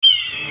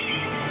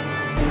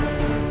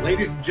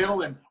Ladies and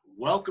gentlemen,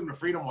 welcome to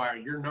Freedom Wire,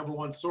 your number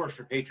one source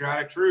for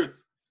patriotic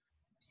truth.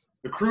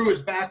 The crew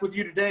is back with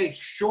you today,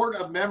 short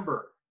a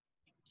member,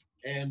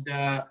 and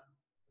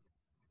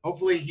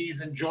hopefully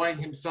he's enjoying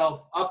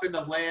himself up in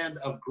the land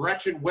of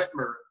Gretchen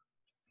Whitmer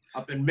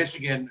up in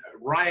Michigan.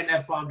 Ryan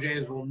F. Bomb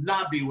James will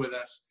not be with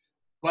us,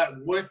 but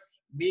with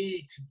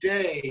me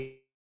today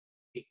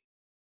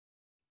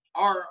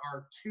are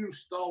our two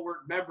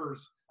stalwart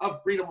members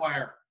of Freedom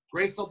Wire.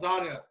 Grace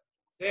Saldana,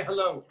 say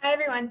hello. Hi,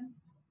 everyone.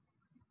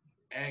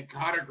 And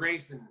Connor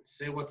Grayson,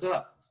 say what's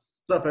up.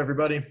 What's up,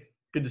 everybody?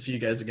 Good to see you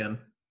guys again.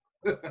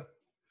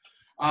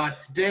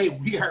 Today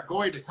we are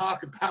going to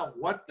talk about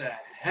what the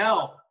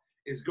hell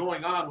is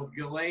going on with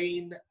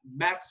Ghislaine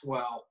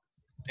Maxwell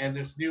and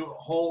this the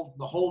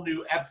whole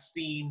new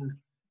Epstein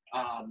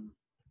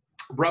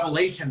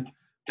revelation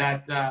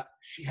that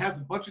she has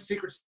a bunch of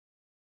secret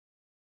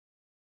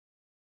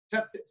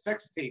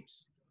sex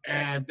tapes,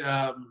 and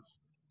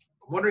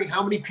wondering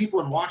how many people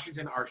in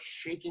Washington are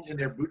shaking in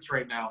their boots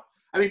right now.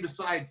 I mean,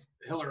 besides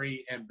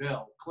Hillary and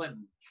Bill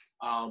Clinton,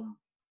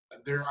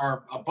 there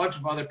are a bunch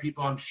of other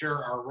people I'm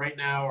sure are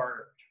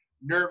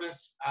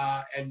nervous,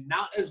 and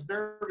not as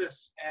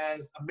nervous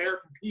as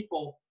American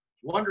people,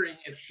 wondering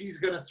if she's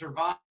going to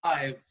survive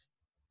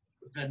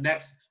the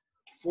next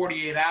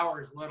 48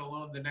 hours, let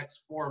alone the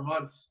next 4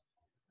 months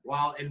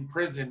while in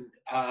prison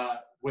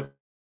with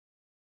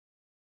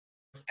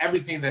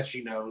everything that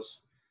she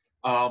knows.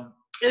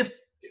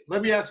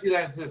 Let me ask you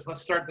guys this.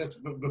 Let's start this.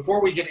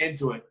 Before we get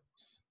into it,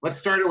 let's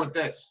start it with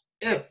this.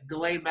 If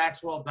Ghislaine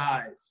Maxwell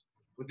dies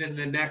within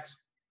the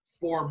next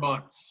 4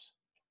 months,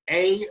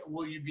 A,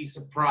 will you be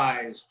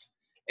surprised?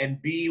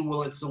 And B,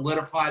 will it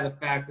solidify the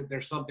fact that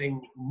there's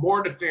something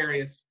more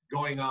nefarious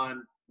going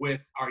on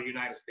with our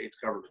United States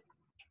government?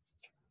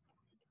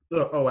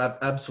 Oh,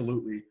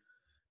 absolutely.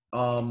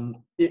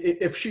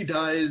 If she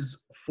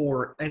dies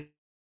for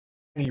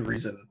any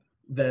reason,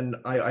 then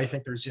I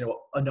think there's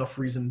enough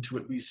reason to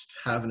at least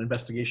have an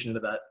investigation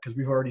into that, because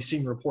we've already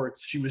seen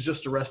reports. She was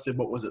just arrested.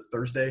 What was it,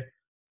 Thursday?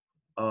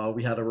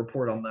 We had a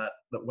report on that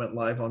went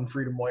live on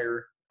Freedom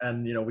Wire,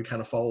 and we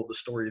kind of followed the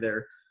story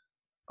there.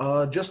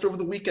 Just over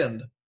the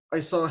weekend, I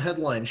saw a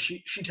headline.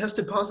 She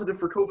tested positive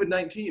for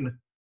COVID-19,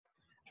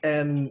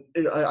 and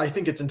I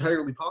think it's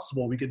entirely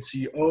possible we could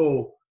see.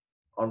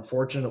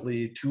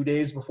 Unfortunately, 2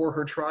 days before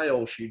her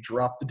trial, she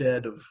dropped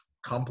dead of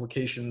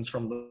complications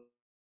from the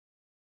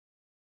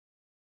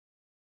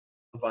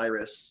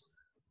virus.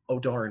 Oh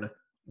darn,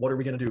 what are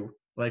we going to do?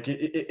 Like,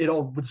 it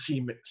all would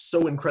seem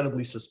so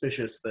incredibly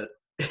suspicious that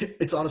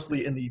it's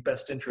honestly in the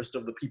best interest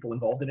of the people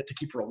involved in it to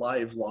keep her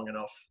alive long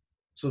enough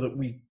so that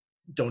we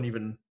don't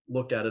even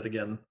look at it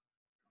again.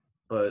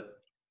 But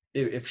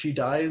if she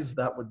dies,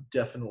 that would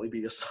definitely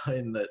be a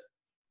sign that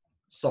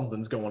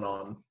something's going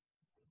on.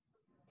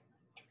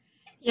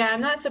 Yeah,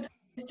 I'm not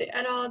surprised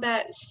at all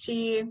that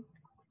she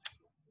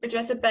was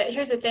arrested, but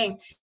here's the thing.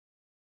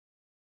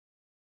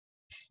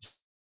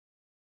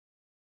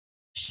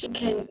 She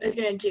is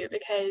going to do,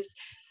 because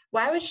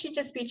why would she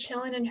just be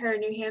chilling in her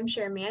New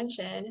Hampshire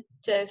mansion,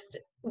 just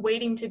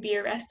waiting to be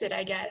arrested,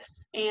 I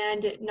guess,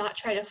 and not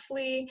try to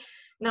flee,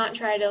 not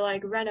try to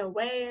run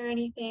away or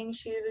anything?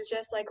 She was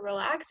just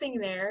relaxing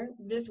there,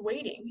 just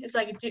waiting. It's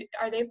like,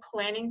 are they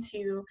planning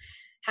to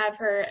have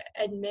her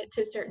admit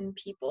to certain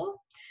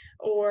people,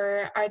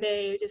 or are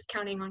they just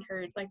counting on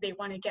her, they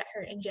want to get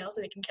her in jail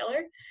so they can kill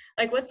her?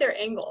 What's their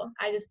angle?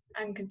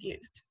 I'm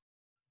confused.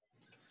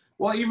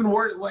 Well, even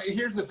worse,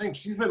 here's the thing.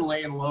 She's been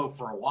laying low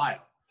for a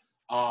while.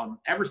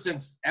 Ever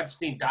since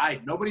Epstein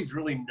died, nobody's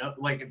really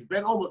it's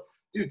been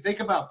almost, dude, think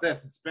about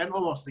this. It's been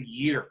almost a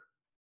year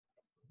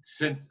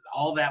since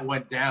all that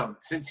went down,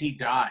 since he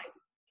died.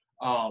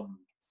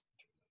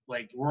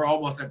 We're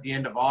almost at the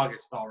end of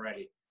August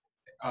already.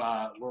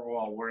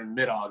 We're in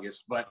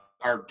mid-August,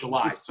 or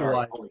July, sorry.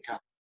 July. Holy cow.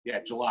 Yeah,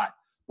 July.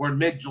 We're in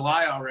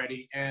mid-July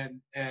already, and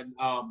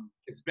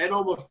it's been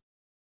almost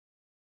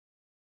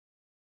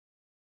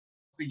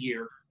a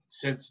year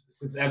since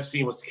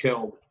Epstein was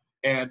killed,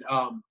 and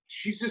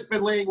she's just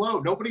been laying low.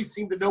 Nobody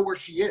seemed to know where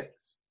she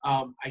is.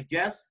 I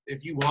guess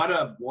if you want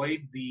to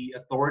avoid the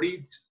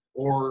authorities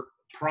or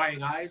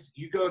prying eyes,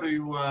 you go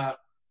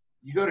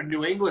to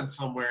New England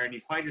somewhere, and you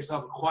find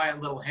yourself a quiet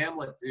little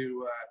hamlet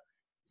to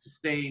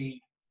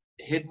stay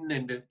hidden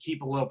and to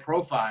keep a low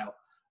profile.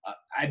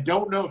 I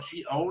don't know if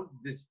she owned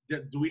this.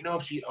 Do we know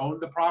if she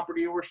owned the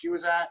property where she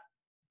was at?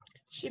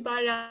 She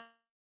bought it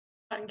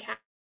on cash.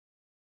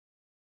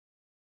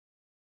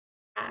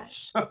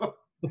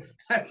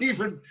 That's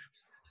even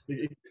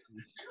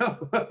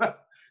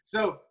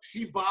so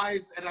she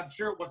buys, and I'm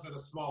sure it wasn't a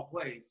small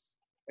place,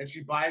 and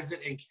she buys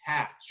it in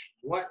cash.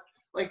 Why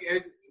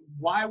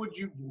would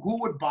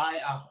who would buy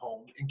a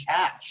home in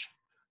cash?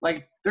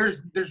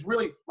 There's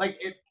really,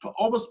 it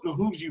almost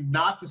behooves you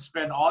not to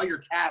spend all your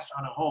cash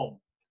on a home,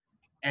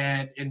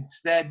 and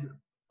instead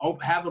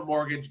have a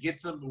mortgage,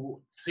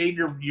 save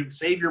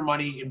your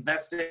money,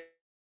 invest it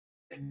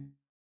in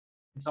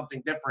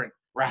something different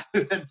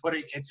rather than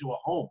putting it into a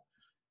home.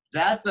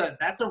 That's a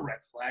red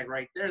flag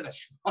right there that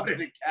she bought it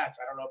in cash.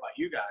 I don't know about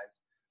you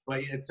guys, but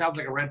it sounds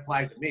like a red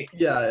flag to me.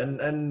 Yeah,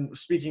 and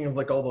speaking of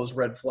like all those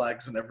red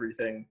flags and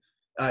everything,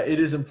 it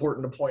is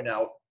important to point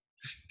out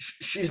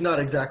she's not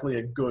exactly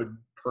a good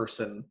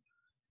person.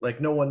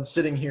 Like no one's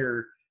sitting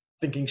here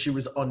thinking she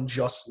was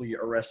unjustly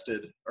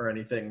arrested or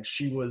anything.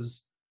 She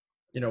was,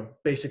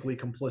 basically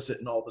complicit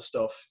in all the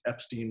stuff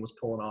Epstein was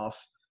pulling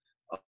off.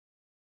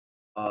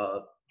 Uh,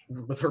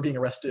 with her being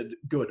arrested,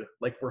 good.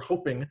 Like we're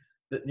hoping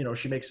that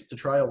she makes it to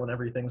trial and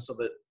everything, so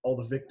that all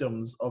the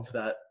victims of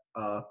that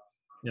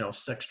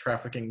sex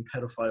trafficking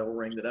pedophile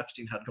ring that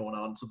Epstein had going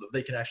on, so that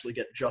they can actually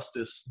get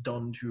justice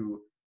done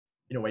to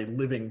a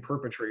living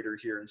perpetrator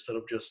here, instead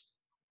of just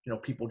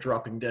people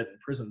dropping dead in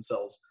prison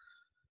cells.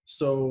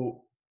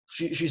 So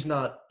she's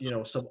not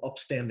some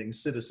upstanding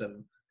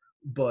citizen,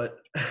 but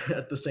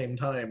at the same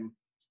time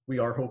we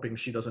are hoping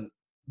she doesn't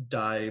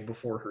die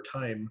before her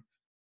time,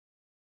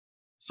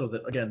 so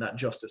that again that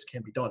justice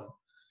can be done.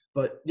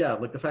 But yeah,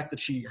 like the fact that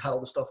she had all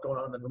this stuff going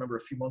on, and then remember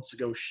a few months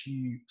ago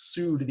she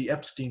sued the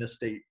Epstein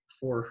estate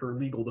for her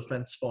legal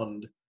defense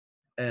fund,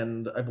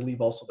 and I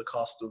believe also the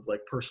cost of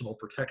like personal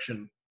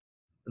protection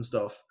and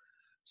stuff.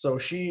 So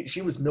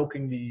she was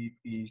milking the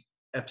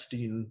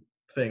Epstein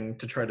thing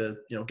to try to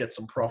get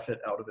some profit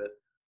out of it.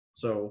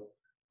 So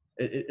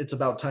it's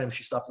about time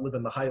she stopped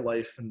living the high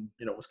life and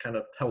was kind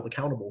of held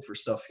accountable for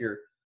stuff here.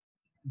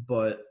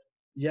 But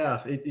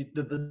yeah,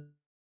 the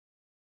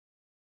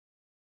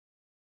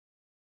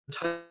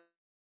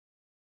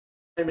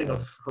timing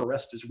of her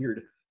arrest is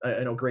weird.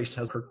 I know Grace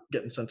has her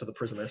getting sent to the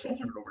prison there, so I'll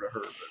turn it over to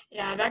her. But.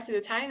 Yeah, back to the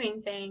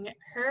timing thing.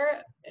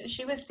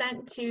 She was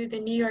sent to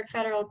the New York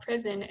Federal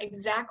Prison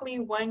exactly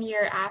 1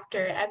 year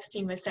after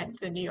Epstein was sent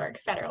to the New York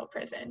Federal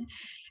Prison.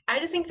 I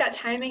just think that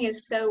timing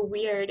is so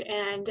weird,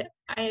 and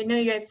I know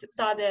you guys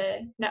saw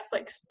the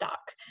Netflix doc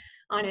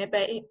on it,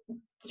 but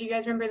did you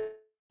guys remember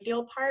the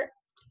deal part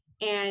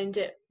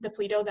and the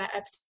plea deal that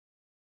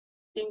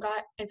Epstein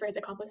got and for his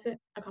accomplices?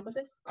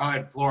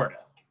 In Florida.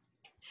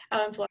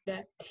 Oh, in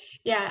Florida.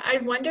 Yeah, I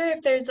wonder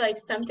if there's like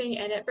something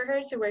in it for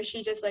her to where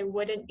she just like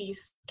wouldn't be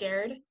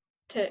scared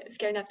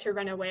enough to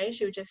run away.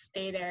 She would just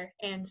stay there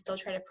and still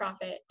try to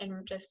profit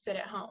and just sit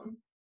at home.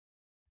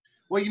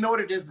 Well, you know what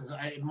it is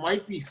it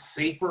might be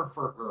safer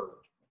for her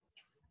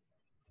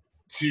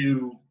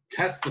to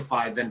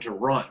testify than to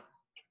run.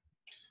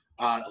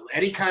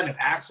 Any kind of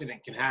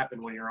accident can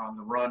happen when you're on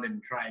the run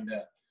and trying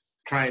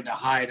to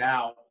hide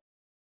out.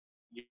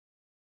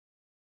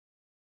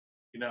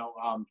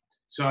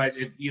 So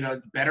it's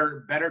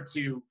better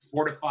to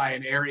fortify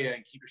an area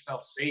and keep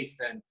yourself safe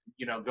than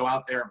go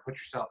out there and put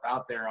yourself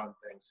out there on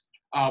things.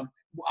 I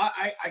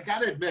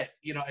gotta admit,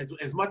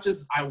 as much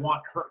as I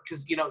want her,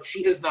 because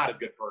she is not a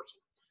good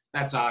person.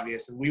 That's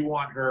obvious, and we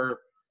want her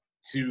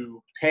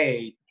to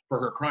pay for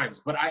her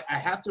crimes. But I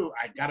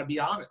gotta be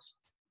honest.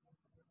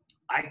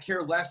 I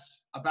care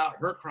less about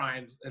her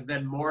crimes and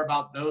then more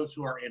about those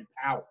who are in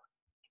power.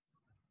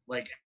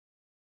 Like,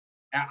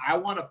 I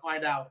want to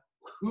find out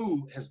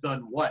who has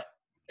done what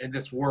in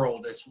this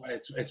world as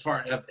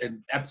far as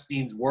in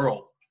Epstein's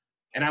world.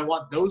 And I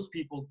want those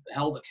people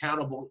held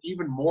accountable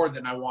even more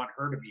than I want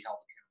her to be held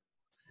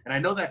accountable. And I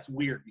know that's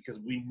weird because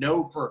we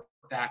know for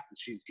a fact that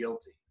she's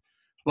guilty.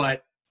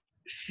 But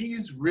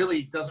she's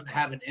really doesn't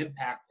have an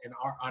impact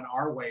on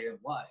our way of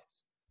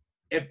lives.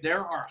 If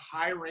there are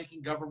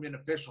high-ranking government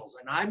officials,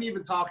 and I'm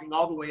even talking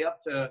all the way up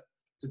to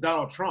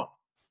Donald Trump,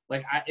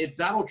 like if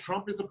Donald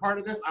Trump is a part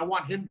of this, I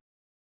want him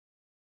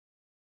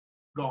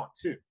gone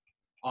too.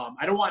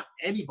 I don't want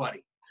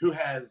anybody who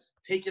has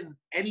taken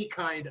any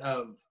kind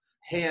of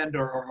hand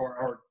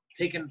or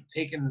taken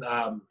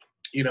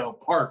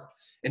part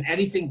in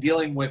anything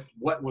dealing with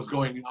what was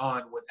going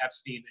on with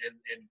Epstein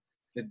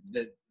and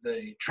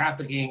the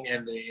trafficking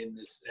and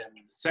the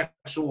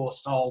sexual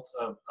assaults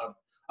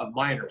of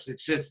minors.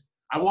 It's just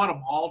I want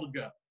them all to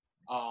go.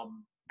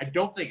 I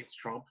don't think it's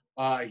Trump.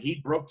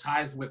 He broke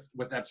ties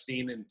with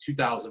Epstein in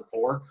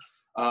 2004,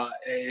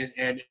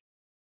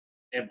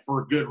 and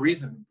for good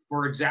reason,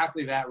 for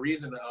exactly that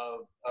reason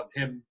of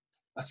him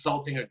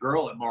assaulting a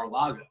girl at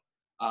Mar-a-Lago.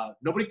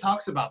 Nobody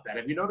talks about that.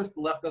 Have you noticed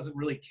the left doesn't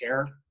really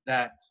care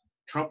that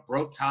Trump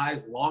broke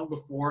ties long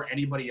before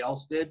anybody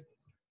else did?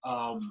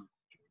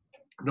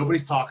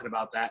 Nobody's talking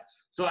about that.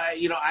 So I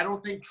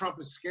don't think Trump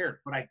is scared,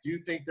 but I do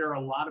think there are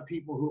a lot of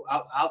people who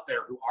out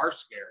there who are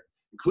scared,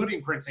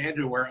 including Prince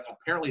Andrew, where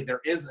apparently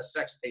there is a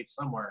sex tape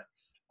somewhere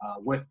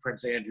with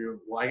Prince Andrew.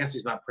 Well, I guess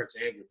he's not Prince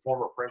Andrew,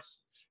 former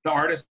Prince, the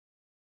artist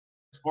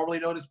formerly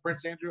known as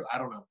Prince Andrew. I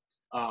don't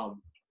know.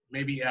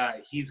 Maybe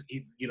he's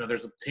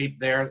there's a tape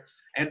there,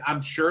 and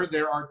I'm sure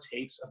there are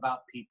tapes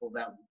about people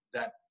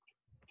that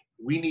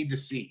we need to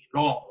see.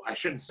 No, I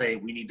shouldn't say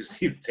we need to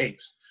see the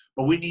tapes,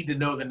 but we need to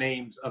know the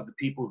names of the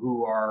people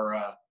who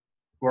are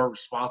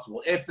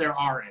responsible, if there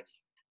are any.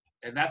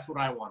 And that's what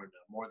I want to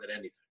know more than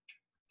anything.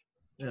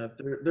 Yeah,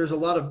 there's a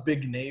lot of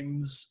big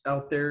names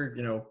out there.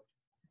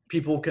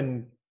 People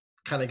can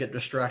kind of get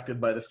distracted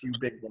by the few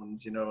big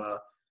ones.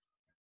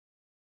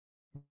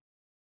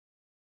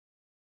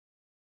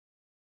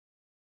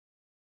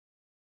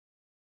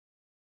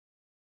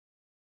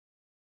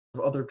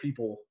 Other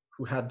people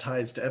who had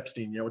ties to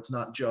Epstein. It's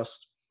not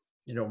just,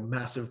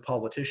 massive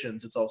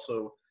politicians. It's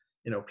also,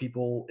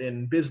 people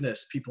in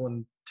business, people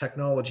in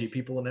technology,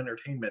 people in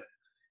entertainment.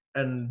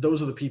 And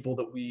those are the people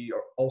that we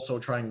are also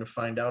trying to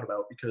find out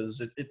about,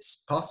 because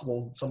it's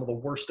possible some of the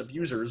worst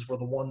abusers were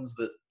the ones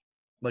that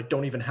like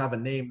don't even have a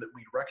name that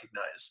we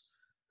recognize.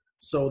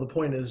 So the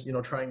point is,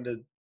 trying to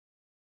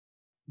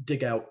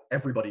dig out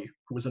everybody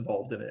who was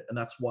involved in it. And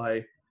that's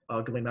why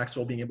Ghislaine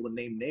Maxwell being able to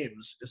name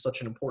names is such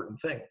an important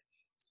thing.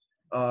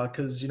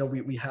 Because,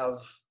 we have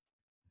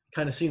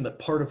kind of seen that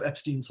part of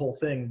Epstein's whole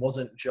thing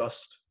wasn't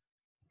just,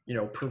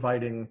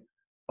 providing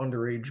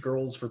underage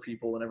girls for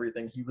people and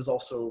everything. He was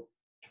also,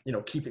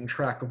 keeping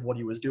track of what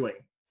he was doing.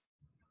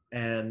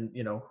 And,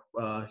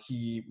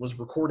 he was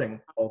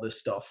recording all this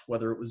stuff,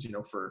 whether it was,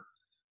 for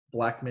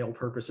blackmail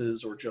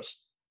purposes or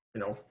just,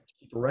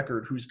 keep a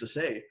record, who's to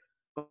say.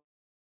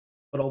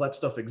 But all that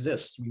stuff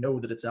exists. We know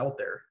that it's out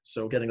there.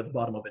 So getting at the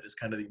bottom of it is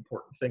kind of the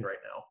important thing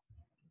right now.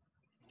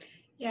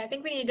 Yeah, I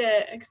think we need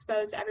to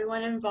expose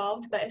everyone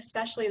involved, but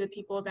especially the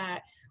people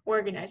that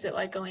organize it,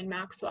 like Ghislaine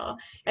Maxwell.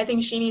 I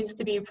think she needs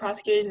to be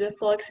prosecuted to the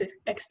full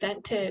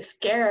extent to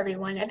scare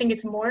everyone. I think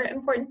it's more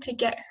important to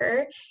get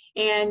her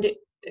and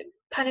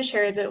punish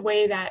her the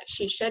way that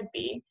she should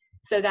be,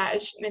 so that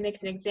it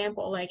makes an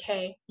example, like,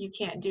 hey, you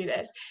can't do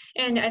this.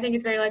 And I think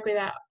it's very likely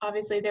that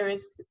obviously there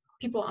is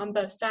people on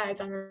both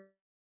sides, on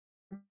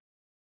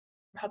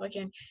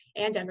Republican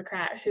and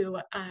Democrat, who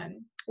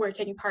were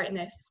taking part in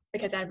this,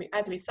 because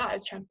as we saw,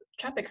 as Trump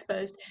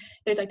exposed,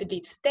 there's like the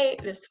deep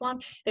state, the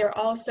swamp. They were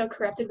all so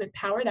corrupted with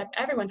power that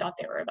everyone thought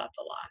they were above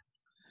the law.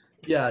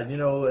 Yeah,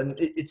 and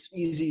it's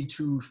easy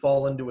to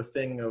fall into a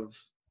thing of,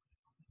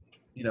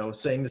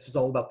 saying this is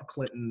all about the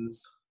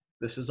Clintons,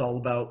 this is all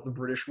about the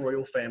British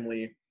royal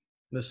family,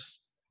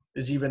 this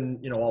is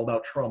even, all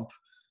about Trump.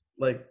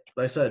 Like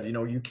I said,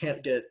 you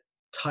can't get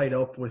tied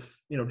up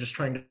with, just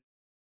trying to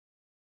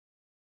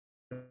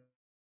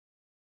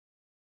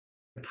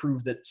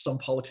prove that some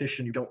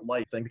politician you don't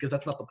like thing, because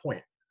that's not the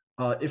point.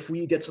 If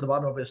we get to the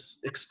bottom of this,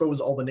 expose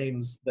all the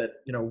names that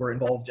were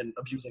involved in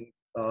abusing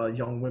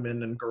young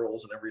women and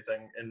girls and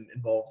everything, and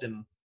involved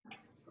in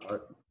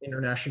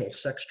international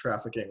sex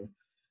trafficking,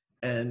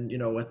 and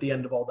at the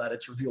end of all that,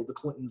 it's revealed the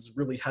Clintons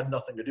really had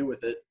nothing to do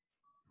with it.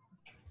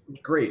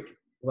 Great.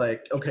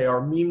 Like, okay,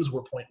 our memes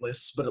were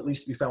pointless, but at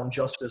least we found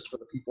justice for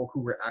the people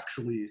who were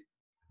actually,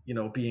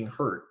 being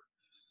hurt.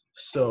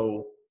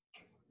 So,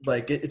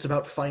 like, it's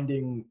about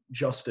finding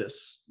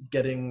justice,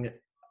 getting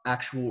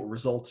actual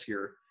results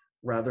here,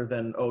 rather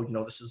than,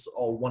 this is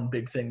all one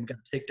big thing, we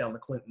gotta take down the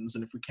Clintons,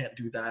 and if we can't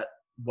do that,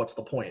 what's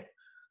the point?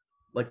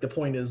 Like, the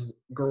point is,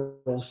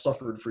 girls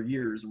suffered for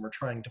years, and we're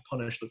trying to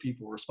punish the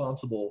people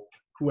responsible,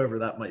 whoever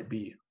that might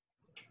be.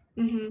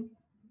 Mm-hmm.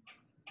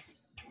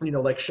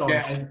 Like Sean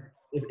said,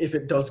 if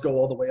it does go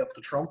all the way up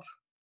to Trump,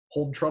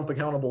 hold Trump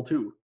accountable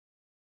too.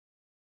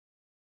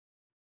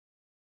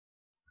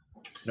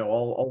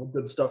 All the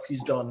good stuff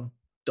he's done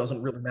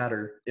doesn't really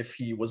matter if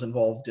he was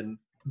involved in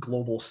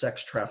global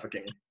sex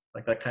trafficking.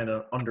 Like, that kind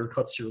of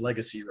undercuts your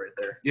legacy right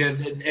there. Yeah,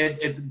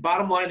 it's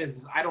bottom line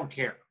is I don't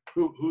care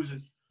who's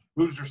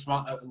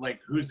responsible,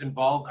 like who's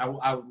involved.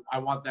 I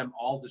want them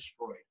all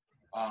destroyed.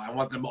 I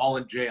want them all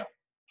in jail.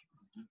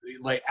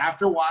 Like,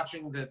 after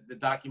watching the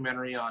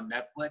documentary on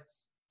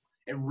Netflix,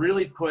 it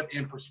really put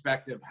in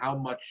perspective how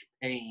much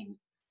pain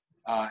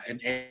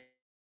and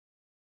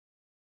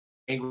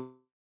anguish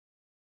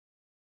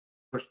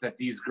that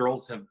these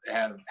girls have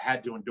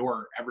had to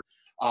endure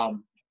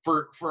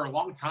for a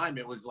long time.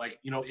 It was like,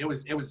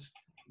 it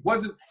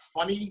wasn't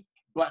funny,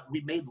 but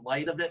we made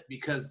light of it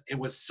because it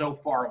was so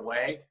far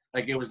away.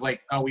 Like, it was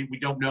like, oh, we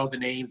don't know the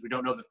names, we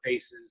don't know the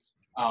faces.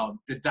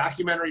 The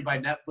documentary by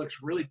Netflix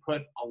really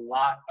put a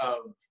lot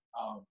of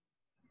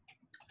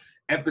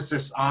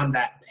emphasis on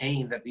that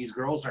pain that these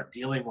girls are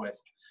dealing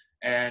with,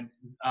 and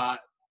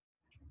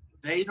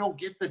they don't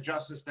get the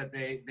justice that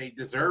they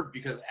deserve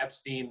because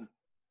Epstein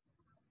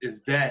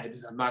is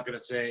dead. I'm not going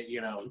to say,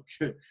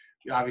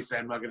 obviously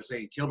I'm not going to say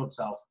he killed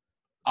himself.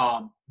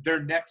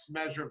 Their next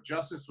measure of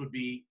justice would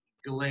be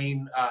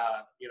Ghislaine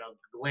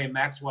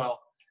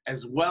Maxwell,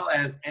 as well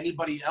as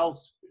anybody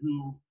else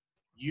who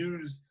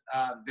used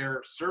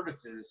their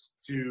services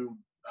to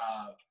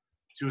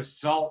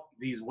assault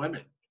these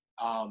women,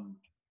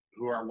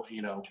 who are,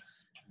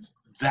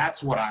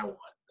 that's what I want.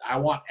 I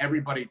want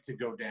everybody to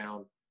go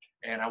down,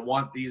 and I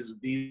want these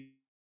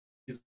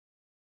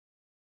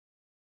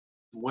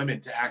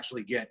women to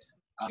actually get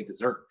they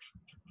deserve.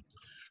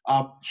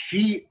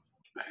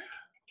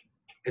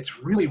 It's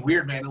really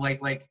weird, man.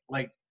 Like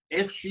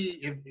if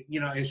she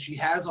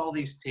has all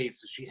these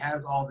tapes, if she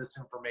has all this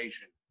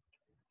information,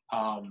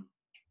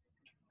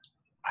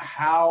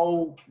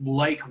 how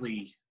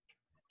likely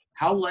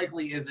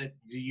is it,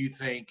 do you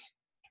think,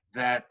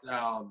 that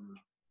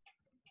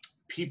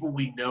people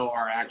we know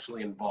are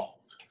actually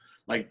involved?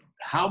 Like,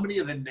 how many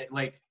of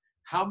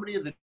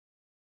the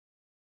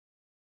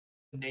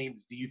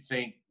names do you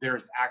think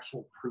there's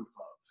actual proof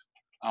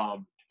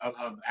of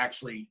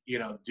actually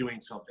doing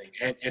something?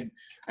 And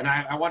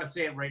I want to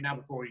say it right now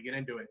before we get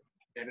into it.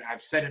 and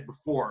I've said it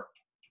before,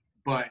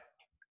 but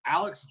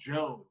Alex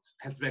Jones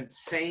has been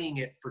saying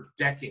it for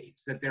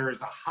decades, that there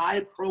is a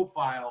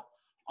high-profile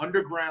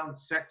underground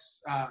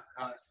sex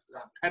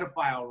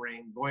pedophile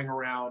ring going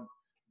around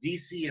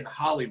DC and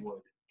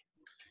Hollywood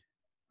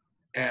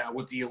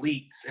with the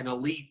elites and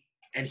elite,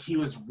 and he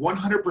was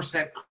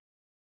 100%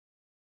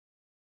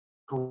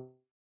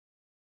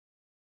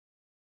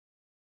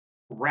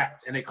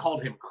 correct, and they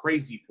called him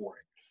crazy for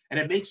it. And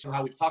it makes you,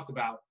 how we've talked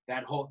about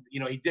that whole, you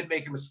know, he did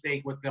make a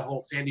mistake with the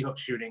whole Sandy Hook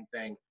shooting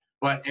thing,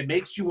 but it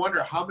makes you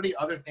wonder how many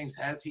other things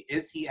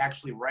is he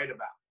actually right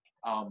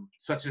about,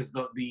 such as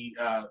the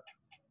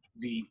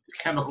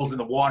chemicals in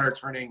the water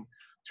turning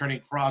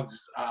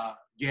frogs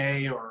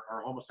gay or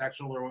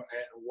homosexual or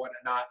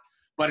whatnot.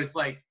 But it's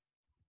like,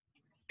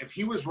 if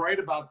he was right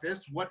about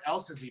this, what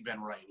else has he been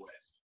right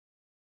with?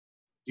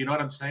 Do you know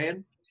what I'm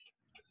saying?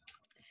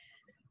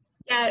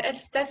 Yeah,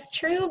 that's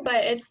true,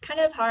 but it's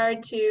kind of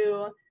hard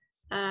to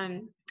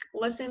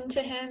listen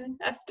to him,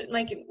 after,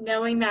 like,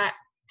 knowing that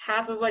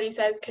half of what he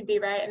says could be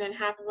right and then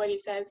half of what he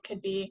says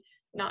could be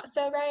not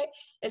so right.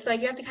 It's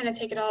like you have to kind of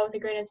take it all with a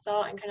grain of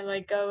salt and kind of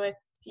like go with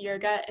your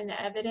gut and the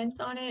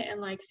evidence on it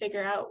and like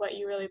figure out what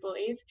you really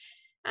believe.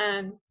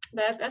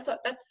 But that's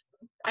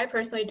I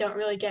personally don't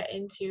really get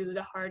into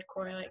the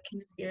hardcore like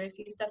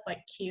conspiracy stuff like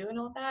Q and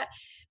all that,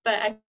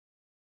 but I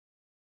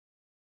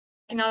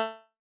can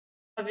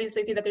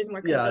obviously see that there's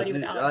more credibility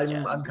with Alex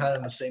Jones. I'm kind of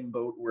in the same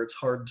boat where it's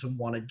hard to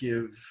want to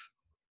give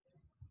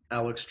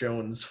Alex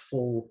Jones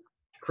full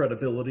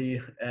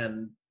credibility,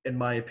 and in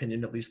my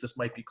opinion, at least, this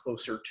might be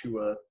closer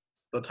to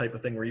the type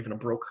of thing where even a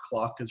broke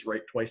clock is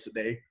right twice a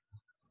day.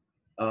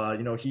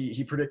 You know,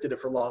 he predicted it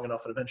for long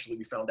enough, and eventually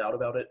we found out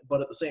about it.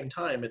 But at the same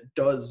time, it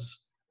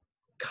does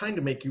kind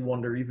of make you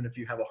wonder, even if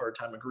you have a hard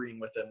time agreeing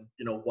with him,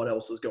 you know, what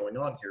else is going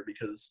on here,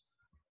 because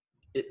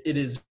it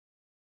is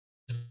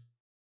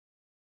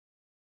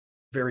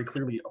very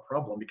clearly a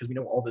problem, because we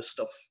know all this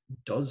stuff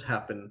does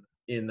happen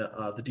in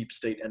the deep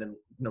state and in, you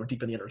know,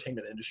 deep in the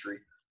entertainment industry.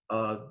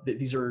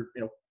 These are,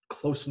 you know,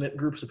 close-knit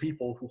groups of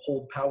people who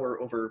hold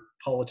power over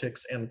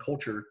politics and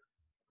culture,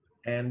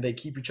 and they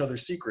keep each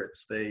other's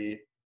secrets. They,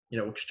 you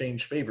know,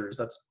 exchange favors.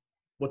 That's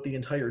what the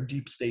entire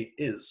deep state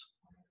is.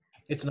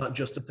 It's not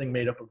just a thing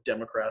made up of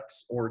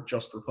Democrats or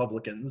just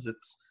Republicans.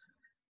 It's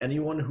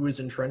anyone who is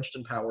entrenched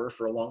in power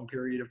for a long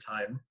period of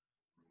time,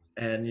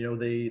 and, you know,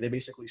 they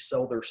basically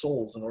sell their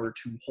souls in order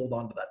to hold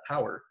on to that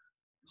power.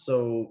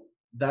 So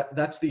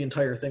that's the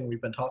entire thing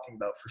we've been talking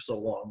about for so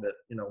long, that,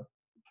 you know,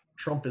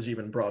 Trump has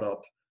even brought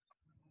up,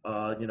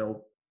 you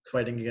know,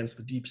 fighting against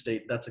the deep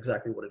state. That's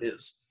exactly what it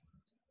is.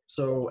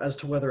 So as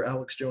to whether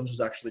Alex Jones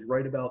was actually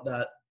right about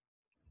that,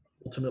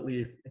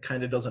 ultimately it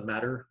kind of doesn't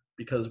matter,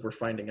 because we're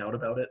finding out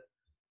about it.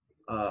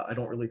 I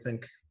don't really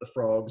think the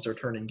frogs are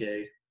turning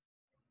gay,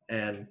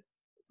 and,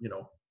 you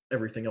know,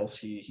 everything else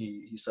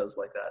he says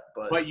like that.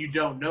 But you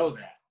don't know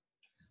that.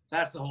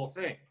 That's the whole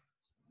thing.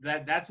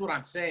 That's what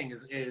I'm saying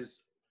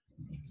is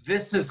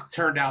this has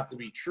turned out to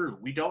be true.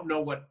 We don't know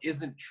what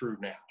isn't true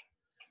now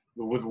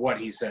with what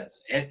he says.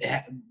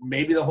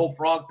 Maybe the whole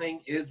frog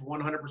thing is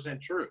 100%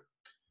 true.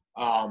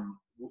 I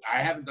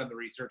haven't done the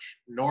research,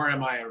 nor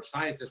am I a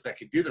scientist that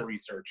could do the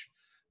research.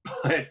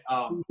 But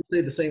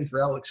say the same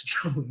for Alex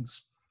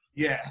Jones.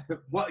 Yeah,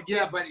 well,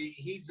 yeah, but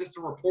he's just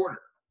a reporter.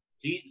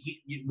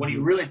 He when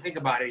you really think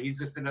about it, he's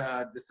just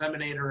a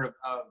disseminator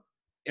of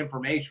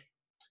information.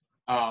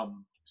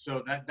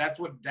 So that's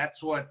what.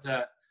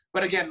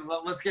 But again,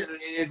 let's get.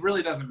 It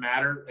really doesn't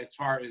matter as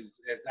far as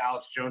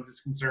Alex Jones is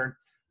concerned.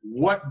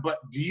 But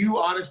do you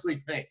honestly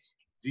think?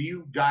 Do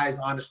you guys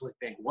honestly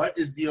think, what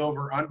is the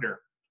over/under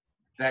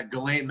that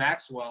Ghislaine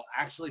Maxwell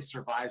actually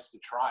survives the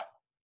trial?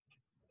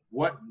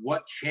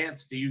 What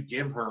chance do you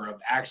give her of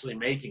actually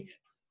making it?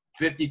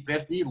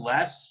 50-50,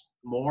 less,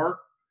 more?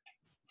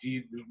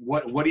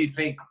 What do you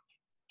think?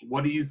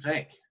 What do you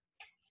think?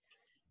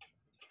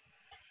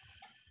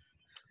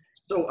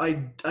 So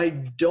I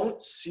don't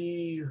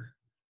see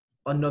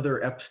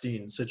another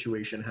Epstein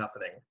situation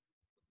happening,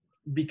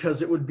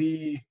 because it would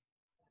be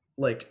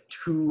like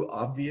too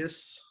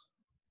obvious.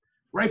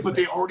 Right, but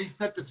they already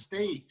set the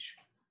stage.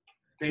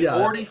 They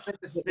already set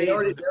the stage. They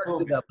already did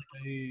that.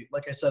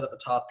 Like I said at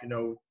the top, you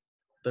know,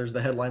 there's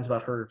the headlines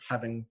about her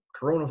having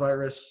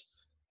coronavirus.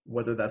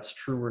 Whether that's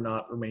true or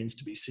not remains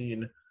to be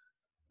seen.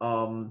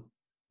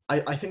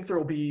 I think there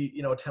will be,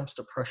 you know, attempts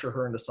to pressure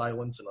her into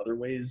silence in other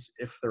ways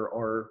if there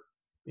are,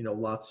 you know,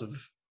 lots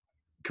of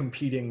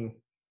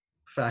competing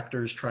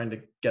factors trying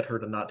to get her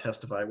to not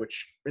testify,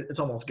 which it's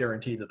almost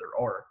guaranteed that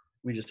there are.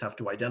 We just have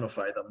to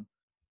identify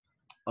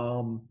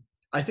them.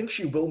 I think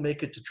she will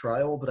make it to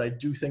trial, but I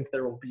do think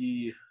there will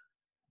be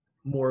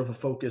more of a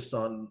focus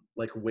on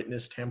like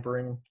witness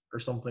tampering or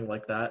something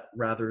like that,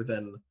 rather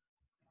than,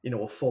 you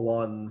know, a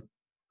full-on,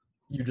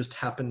 you just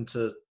happen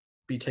to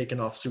be taken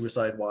off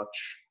suicide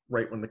watch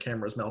right when the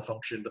cameras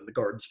malfunctioned and the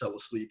guards fell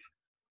asleep.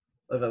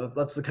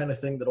 That's the kind of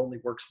thing that only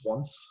works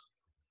once.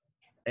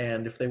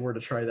 And if they were to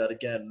try that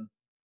again,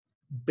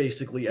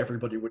 basically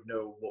everybody would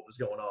know what was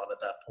going on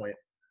at that point.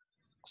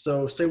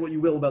 So say what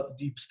you will about the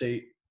deep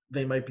state,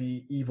 they might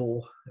be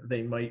evil,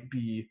 they might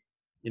be,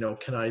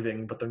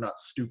 conniving, but they're not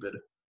stupid.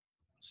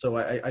 So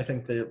I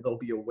think they'll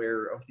be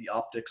aware of the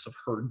optics of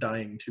her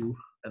dying too,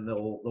 and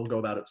they'll go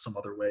about it some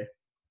other way.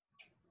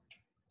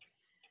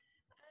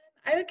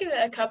 I would give it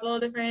a couple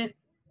of different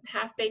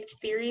half-baked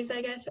theories,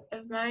 I guess,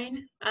 of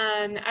mine.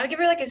 I would give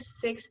her like a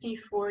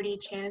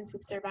 60-40 chance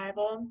of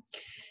survival,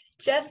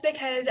 just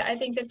because I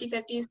think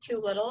 50-50 is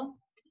too little.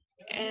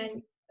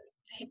 And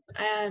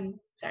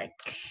sorry,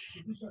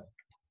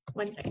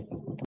 1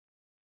 second.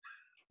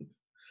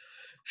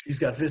 She's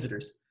got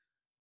visitors.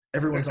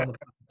 Everyone's on the.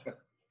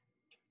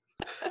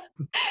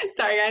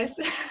 Sorry, guys.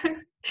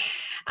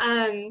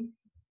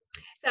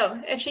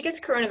 So if she gets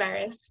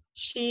coronavirus,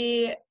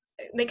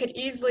 they could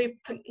easily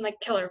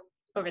kill her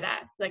over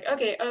that. Like,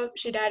 okay, oh,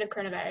 she died of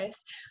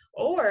coronavirus.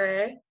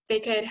 Or they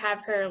could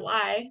have her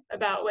lie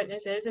about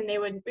witnesses, and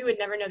we would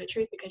never know the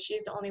truth because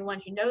she's the only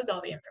one who knows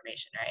all the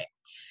information, right?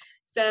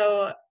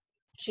 So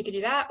she could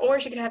do that, or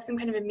she could have some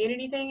kind of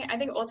immunity thing. I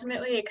think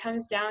ultimately it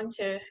comes down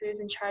to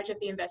who's in charge of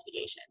the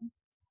investigation.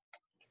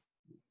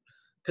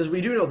 Because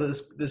we do know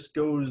this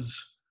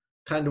goes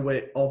kind of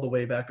all the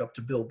way back up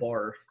to Bill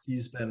Barr.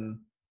 He's been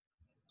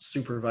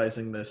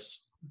supervising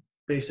this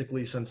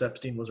basically since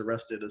Epstein was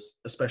arrested,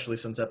 especially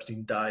since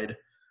Epstein died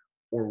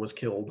or was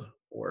killed,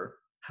 or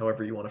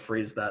however you want to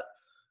phrase that.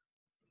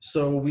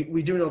 So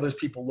we do know there's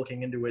people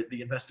looking into it.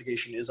 The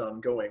investigation is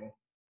ongoing.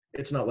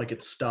 It's not like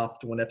it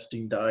stopped when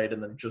Epstein died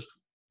and then just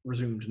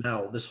resumed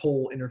now. This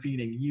whole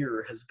intervening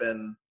year has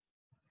been,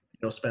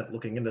 spent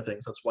looking into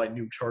things. That's why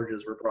new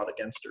charges were brought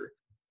against her.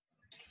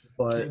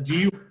 But do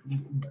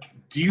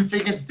you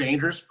think it's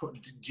dangerous?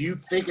 Do you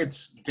think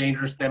it's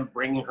dangerous them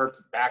bringing her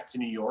back to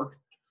New York?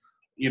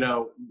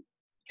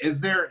 Is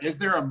there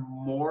a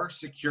more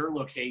secure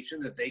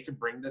location that they could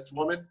bring this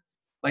woman?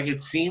 Like,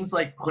 it seems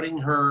like putting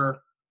her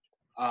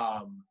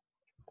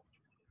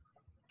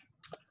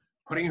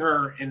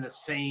in the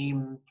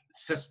same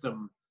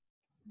system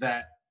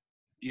that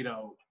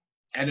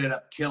ended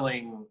up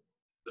killing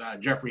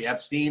Jeffrey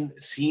Epstein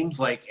seems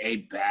like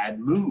a bad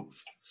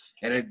move,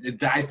 and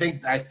I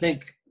think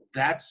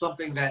that's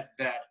something that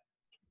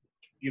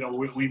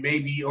we may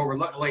be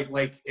overlooked.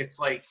 Like it's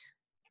like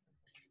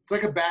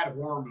a bad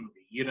horror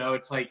movie.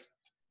 It's like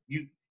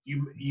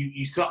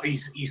you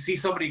see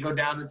somebody go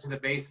down into the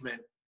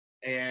basement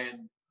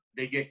and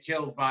they get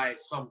killed by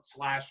some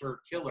slasher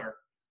killer,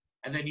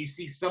 and then you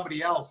see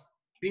somebody else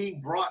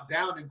being brought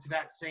down into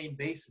that same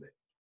basement.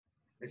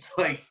 It's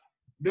like,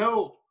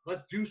 no,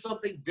 let's do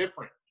something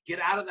different. Get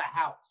out of the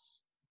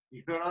house.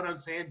 You know what I'm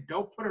saying?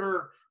 Don't put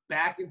her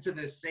back into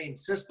this same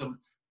system.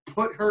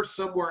 Put her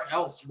somewhere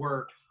else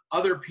where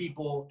other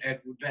people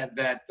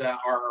that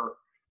are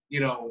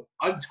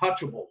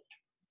untouchable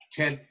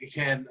can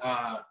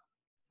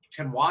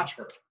watch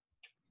her.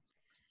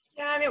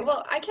 Yeah, I mean,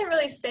 well, I can't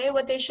really say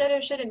what they should or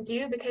shouldn't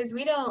do because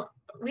we don't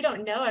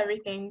know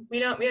everything.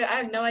 I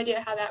have no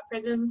idea how that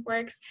prison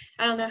works.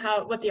 I don't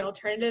know what the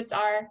alternatives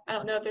are. I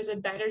don't know if there's a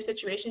better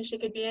situation she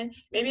could be in.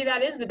 Maybe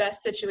that is the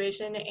best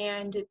situation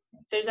and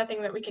there's nothing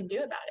that we can do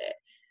about it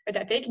or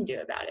that they can do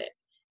about it.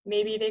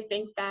 Maybe they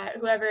think that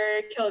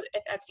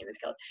if Epstein was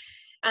killed,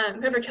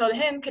 whoever killed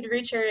him could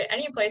reach her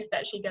any place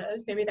that she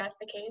goes. Maybe that's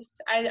the case.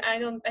 I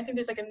think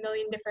there's like a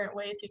million different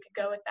ways you could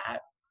go with that.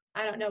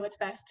 I don't know what's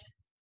best.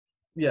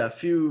 Yeah,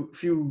 few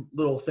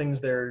little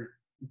things there,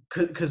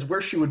 because where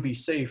she would be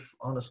safe,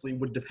 honestly,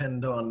 would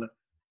depend on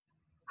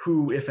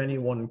who, if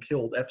anyone,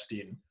 killed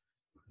Epstein.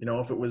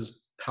 If it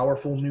was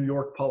powerful New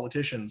York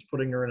politicians,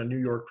 putting her in a New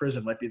York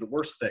prison might be the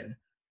worst thing.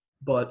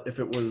 But if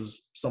it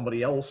was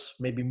somebody else,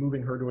 maybe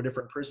moving her to a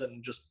different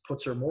prison just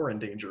puts her more in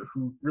danger.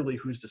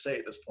 Who's to say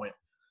at this point?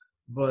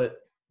 But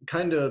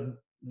kind of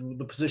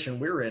the position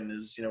we're in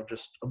is,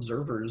 just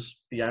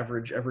observers, the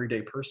average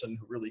everyday person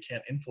who really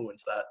can't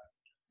influence that.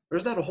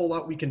 There's not a whole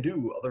lot we can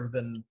do other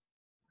than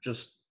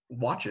just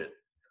watch it.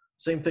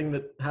 Same thing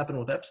that happened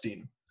with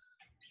Epstein.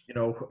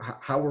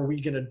 How are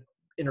we going to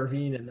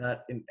intervene in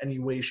that in any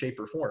way, shape,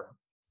 or form?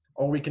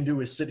 All we can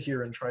do is sit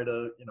here and try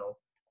to,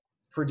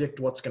 predict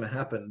what's going to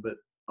happen. But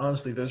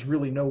honestly, there's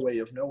really no way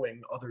of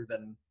knowing other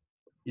than,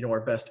 our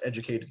best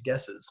educated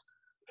guesses.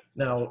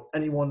 Now,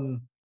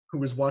 anyone who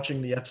was watching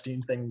the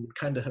Epstein thing would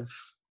kind of have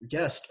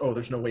guessed, oh,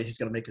 there's no way he's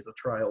going to make it to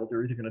trial.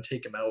 They're either going to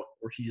take him out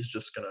or he's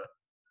just going to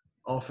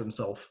off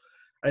himself.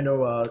 I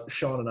know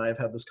Sean and I have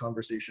had this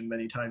conversation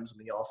many times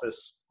in the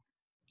office,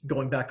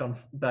 going back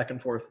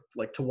and forth,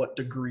 like to what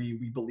degree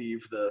we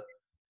believe the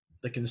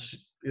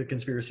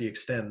conspiracy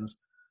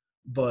extends.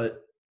 But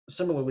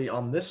similarly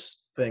on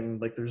this thing,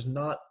 like there's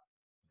not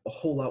a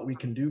whole lot we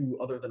can do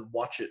other than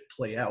watch it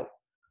play out.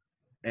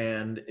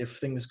 And if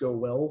things go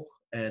well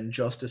and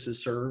justice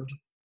is served,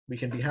 we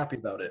can be happy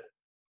about it.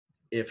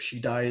 If she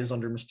dies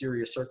under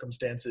mysterious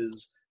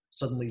circumstances,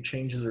 suddenly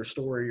changes her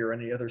story or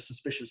any other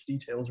suspicious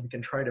details, we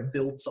can try to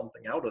build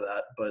something out of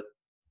that. But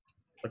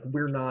like,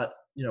 we're not,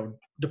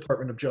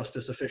 Department of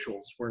Justice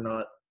officials. We're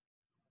not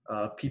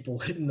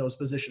people in those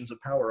positions of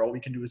power. All we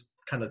can do is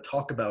kind of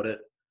talk about it,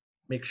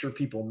 make sure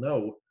people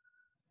know.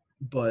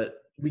 But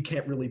we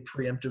can't really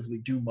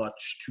preemptively do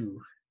much to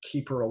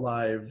keep her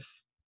alive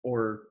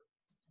or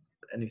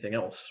anything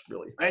else,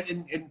 really.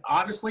 And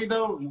honestly,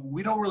 though,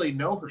 we don't really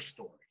know her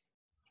story.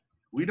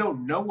 We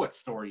don't know what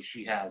story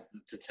she has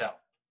to tell.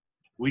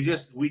 We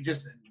just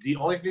the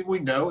only thing we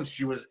know is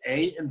she was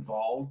A,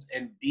 involved,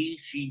 and B,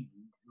 she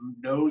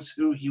knows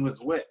who he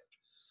was with,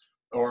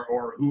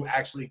 or who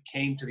actually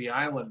came to the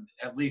island,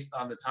 at least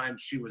on the time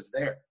she was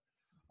there.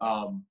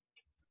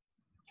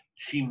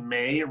 She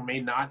may or may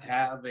not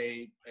have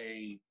a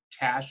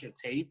cache of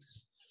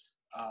tapes,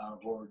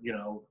 or, you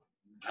know,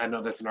 I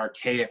know that's an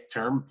archaic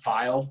term,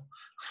 file,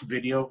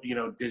 video, you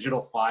know,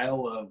 digital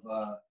file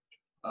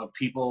of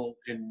people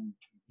in,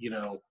 you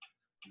know,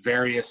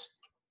 various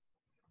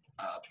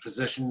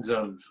positions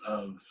of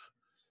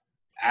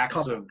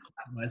acts of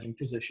compromising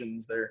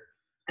positions there.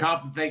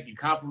 Thank you,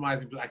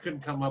 compromising. I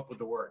couldn't come up with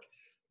the word.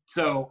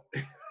 So,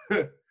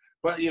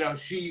 but you know,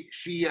 she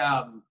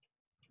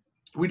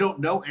we don't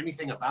know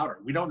anything about her.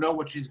 We don't know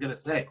what she's going to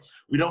say.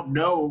 We don't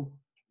know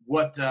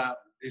what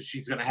if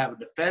she's going to have a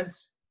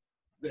defense.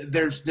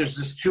 There's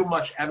just too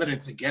much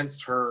evidence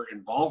against her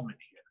involvement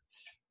here.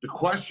 The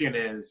question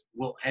is,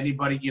 will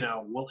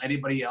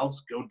anybody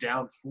else go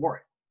down for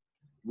it?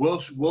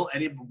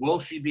 Will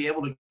she be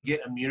able to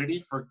get immunity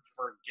for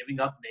giving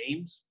up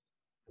names,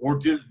 or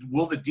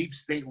will the deep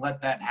state let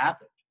that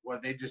happen, where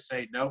they just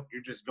say, nope,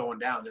 you're just going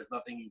down, there's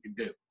nothing you can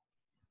do?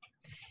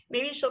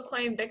 Maybe she'll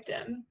claim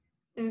victim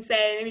and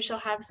say, maybe she'll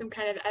have some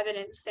kind of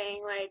evidence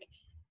saying, like,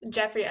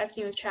 Jeffrey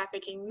Epstein was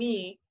trafficking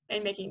me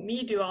and making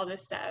me do all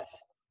this stuff.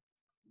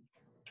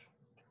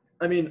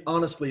 I mean,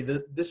 honestly,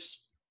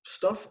 this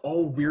stuff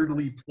all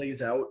weirdly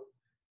plays out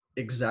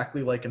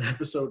exactly like an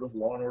episode of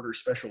Law and Order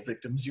Special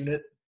Victims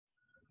Unit.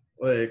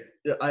 Like,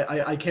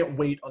 I can't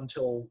wait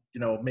until, you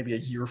know, maybe a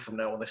year from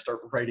now when they start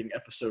writing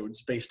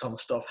episodes based on the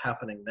stuff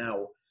happening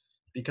now,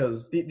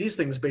 because these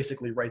things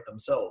basically write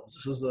themselves.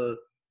 This is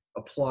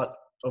a plot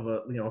of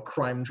a, you know, a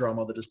crime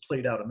drama that is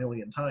played out a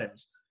million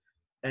times,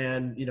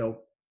 and, you know,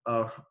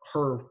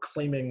 her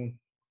claiming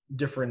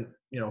different,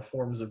 you know,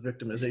 forms of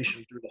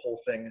victimization through the whole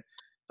thing,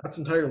 that's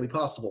entirely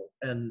possible.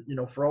 And, you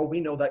know, for all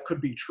we know, that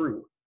could be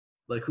true.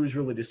 Like, who's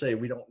really to say?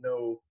 We don't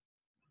know,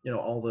 you know,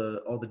 all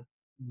the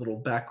little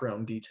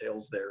background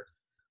details there.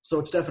 So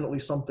it's definitely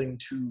something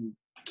to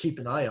keep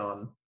an eye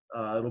on.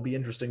 It'll be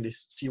interesting to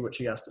see what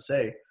she has to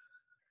say,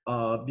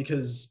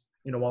 because,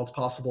 you know, while it's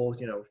possible,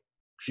 you know,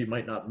 she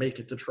might not make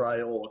it to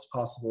trial, it's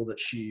possible that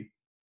she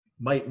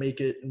might make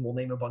it and will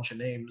name a bunch of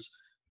names.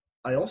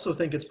 I also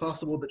think it's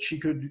possible that she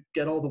could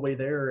get all the way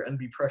there and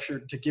be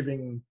pressured to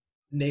giving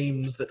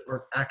names that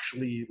aren't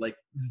actually, like,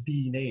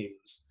 the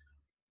names.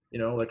 You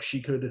know, like,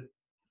 she could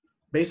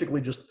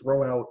basically just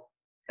throw out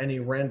any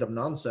random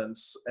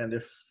nonsense, and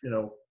if, you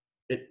know,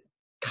 it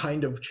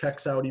kind of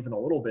checks out even a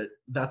little bit,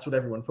 that's what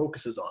everyone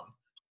focuses on.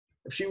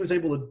 If she was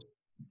able to,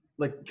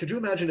 like, could you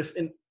imagine if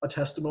in a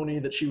testimony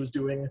that she was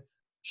doing,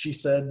 she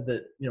said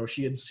that, you know,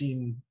 she had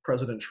seen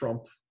President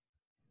Trump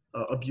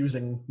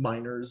abusing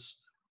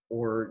minors,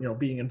 or, you know,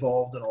 being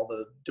involved in all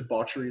the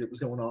debauchery that was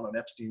going on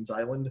Epstein's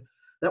Island?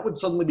 That would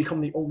suddenly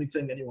become the only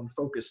thing anyone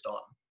focused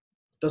on.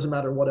 Doesn't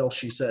matter what else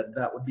she said,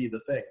 that would be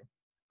the thing.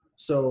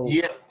 So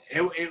yeah,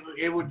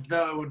 it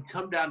would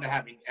come down to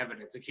having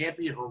evidence. It can't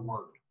be her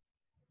word.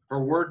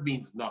 Her word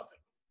means nothing.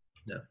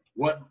 Yeah.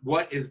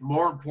 What is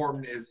more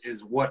important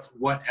is what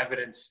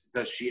evidence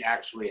does she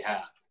actually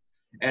have?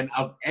 And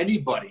of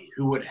anybody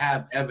who would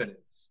have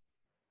evidence,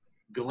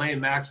 Ghislaine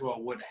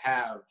Maxwell would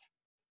have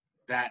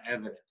that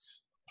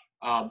evidence.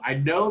 I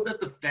know that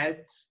the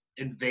feds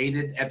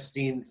invaded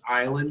Epstein's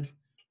Island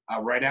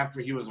right after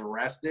he was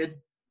arrested,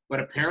 but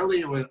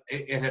apparently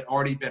it had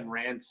already been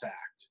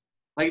ransacked.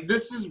 Like,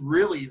 this is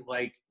really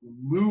like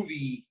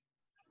movie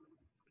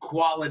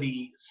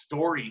quality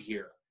story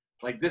here.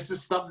 Like, this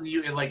is something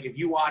like, if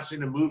you watch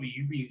in a movie,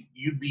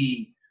 you'd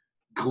be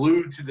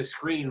glued to the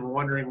screen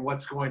wondering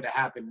what's going to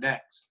happen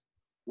next.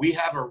 We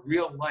have a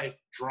real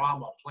life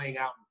drama playing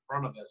out in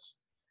front of us,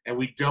 and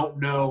we don't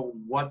know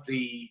what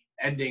the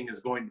ending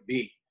is going to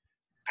be.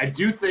 I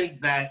do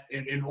think that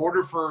in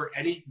order for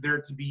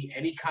there to be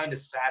any kind of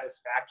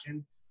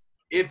satisfaction,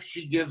 if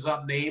she gives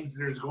up names,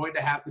 there's going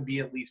to have to be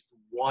at least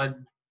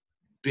one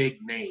big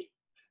name.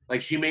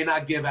 Like, she may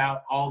not give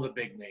out all the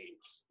big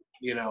names,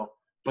 you know,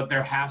 but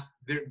there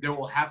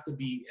will have to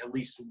be at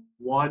least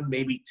one,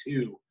 maybe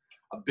two,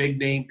 a big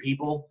name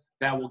people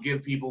that will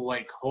give people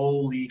like,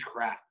 holy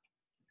crap.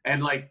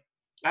 And, like,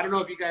 I don't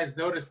know if you guys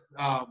noticed,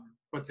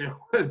 but there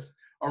was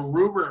a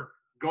rumor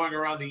going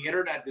around the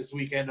internet this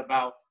weekend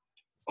about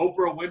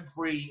Oprah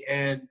Winfrey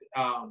and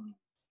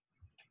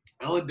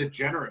Ellen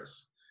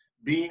DeGeneres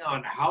being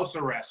on house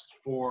arrest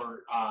for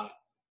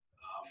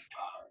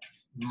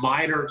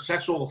minor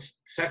sexual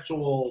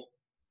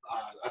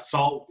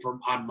assault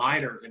on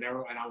minors, and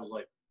I was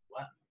like,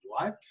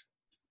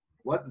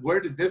 what? Where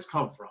did this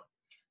come from?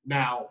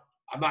 Now,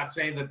 I'm not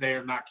saying that they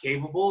are not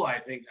capable. I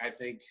think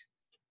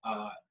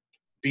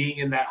being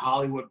in that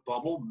Hollywood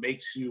bubble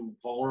makes you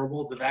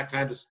vulnerable to that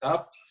kind of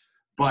stuff.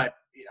 but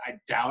I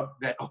doubt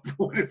that Oprah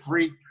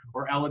Winfrey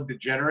or Ellen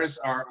DeGeneres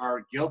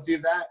are guilty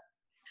of that.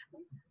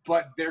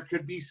 But there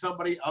could be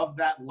somebody of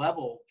that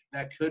level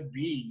that could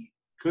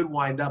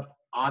wind up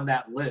on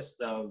that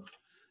list of,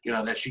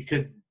 that she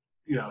could,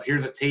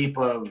 here's a tape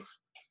of,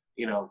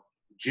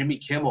 Jimmy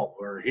Kimmel,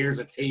 or here's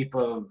a tape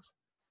of,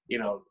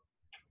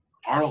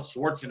 Arnold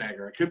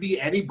Schwarzenegger. It could be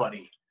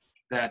anybody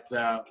that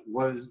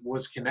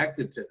was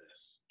connected to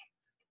this.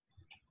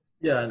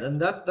 Yeah, and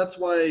that's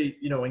why,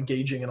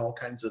 engaging in all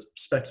kinds of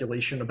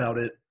speculation about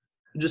it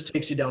just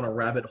takes you down a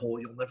rabbit hole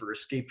you'll never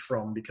escape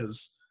from,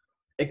 because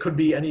it could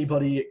be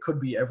anybody, it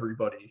could be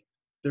everybody.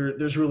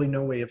 There's really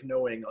no way of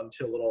knowing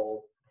until it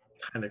all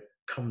kind of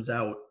comes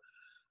out.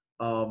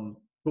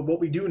 But what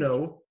we do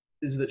know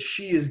is that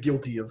she is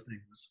guilty of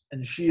things,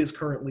 and she is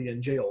currently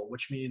in jail,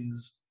 which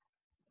means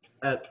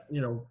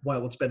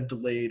while it's been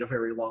delayed a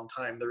very long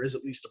time, there is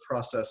at least a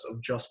process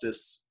of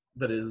justice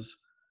that is,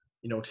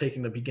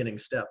 taking the beginning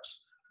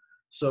steps.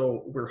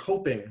 So we're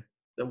hoping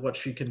that what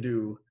she can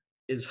do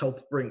is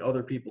help bring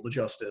other people to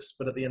justice.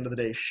 But at the end of the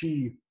day,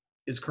 she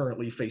is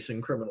currently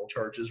facing criminal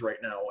charges right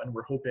now. And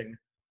we're hoping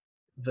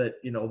that,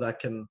 that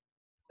can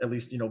at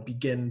least,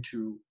 begin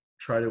to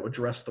try to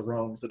address the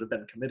wrongs that have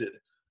been committed.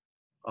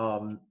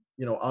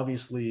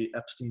 Obviously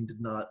Epstein did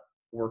not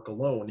work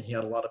alone. He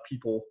had a lot of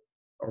people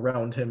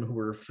around him who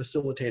were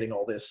facilitating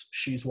all this.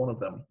 She's one of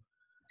them.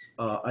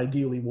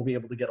 Ideally, we'll be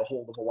able to get a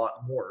hold of a lot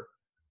more.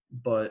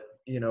 But,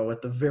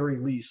 at the very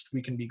least,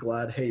 we can be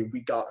glad, hey,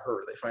 we got her.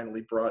 They finally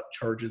brought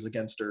charges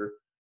against her.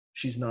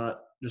 She's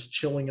not just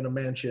chilling in a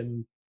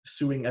mansion,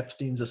 suing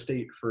Epstein's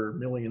estate for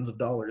millions of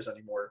dollars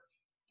anymore.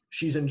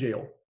 She's in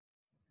jail.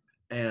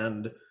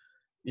 And,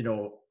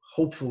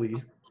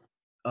 hopefully,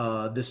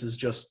 this is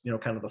just,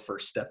 kind of the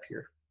first step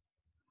here.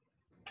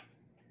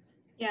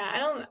 Yeah,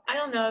 I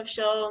don't know if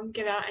she'll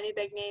give out any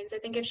big names. I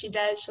think if she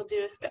does, she'll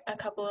do a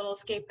couple little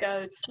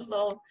scapegoats,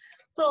 little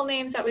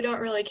names that we don't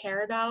really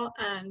care about.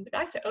 But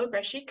back to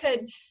Oprah, she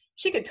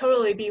could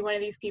totally be one of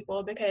these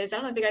people, because I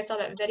don't know if you guys saw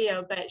that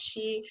video, but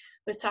she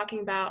was talking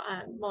about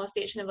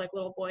molestation of like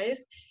little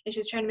boys, and she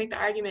was trying to make the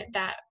argument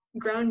that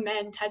grown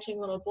men touching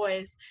little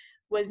boys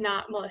was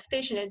not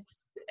molestation.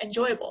 It's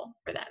enjoyable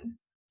for them,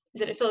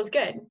 is that it feels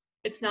good.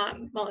 It's not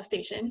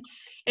molestation.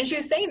 And she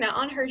was saying that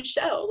on her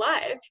show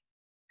live.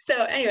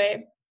 So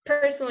anyway,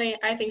 personally,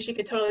 I think she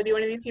could totally be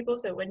one of these people,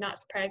 so it would not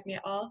surprise me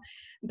at all.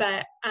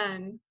 But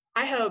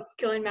I hope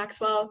Ghislaine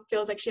Maxwell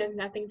feels like she has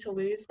nothing to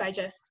lose by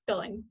just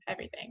spilling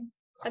everything.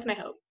 That's my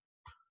hope.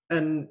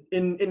 And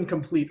in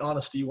complete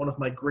honesty, one of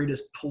my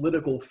greatest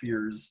political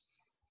fears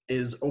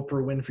is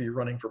Oprah Winfrey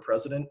running for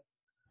president.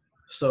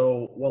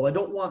 So while I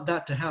don't want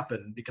that to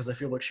happen, because I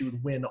feel like she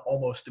would win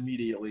almost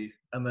immediately,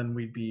 and then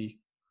we'd be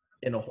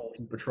in a whole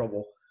heap of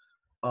trouble.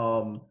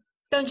 Don't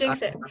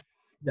jinx it.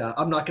 Yeah,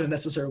 I'm not going to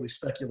necessarily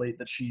speculate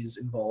that she's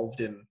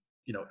involved in,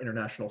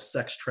 international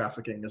sex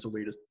trafficking as a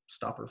way to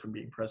stop her from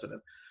being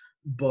president.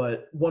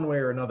 But one way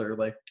or another,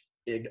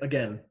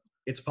 again,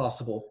 it's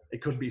possible.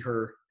 It could be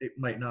her. It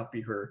might not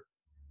be her.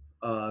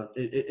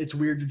 It's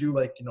weird to do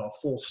a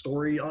full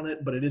story on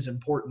it, but it is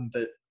important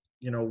that,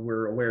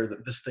 we're aware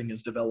that this thing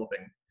is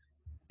developing.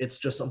 It's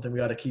just something we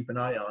got to keep an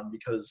eye on,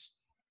 because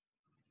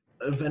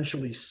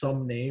eventually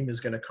some name is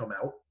going to come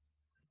out.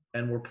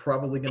 And we're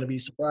probably going to be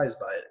surprised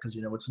by it, because,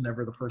 it's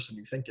never the person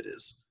you think it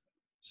is.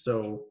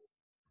 So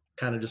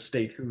kind of just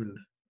stay tuned,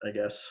 I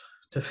guess,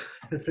 to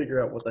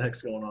figure out what the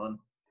heck's going on.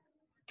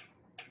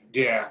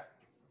 Yeah.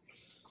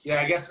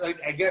 I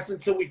guess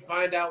until we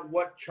find out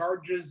what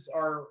charges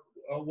are,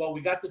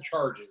 we got the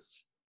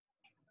charges.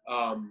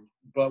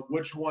 But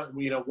which one,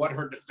 what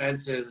her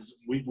defense is,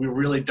 we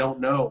really don't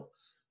know.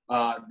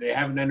 They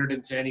haven't entered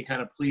into any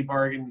kind of plea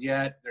bargain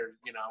yet. There's,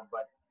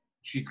 but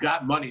she's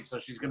got money, so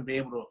she's going to be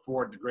able to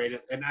afford the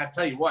greatest. And I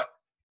tell you what,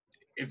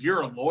 if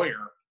you're a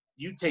lawyer,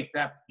 you take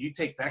that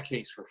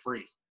case for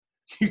free.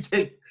 You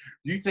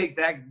take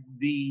that,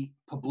 the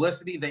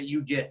publicity that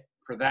you get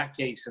for that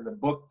case and the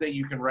book that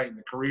you can write and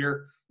the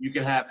career you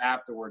can have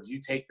afterwards. You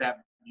take that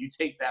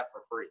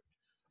for free.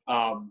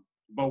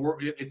 But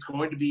it's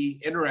going to be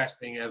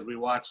interesting as we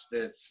watch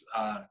this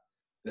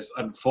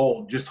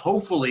unfold. Just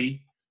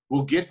hopefully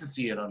we'll get to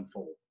see it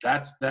unfold.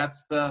 That's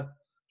the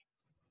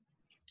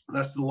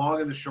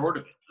long and the short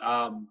of it.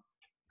 I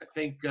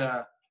think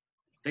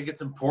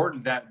it's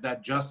important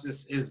that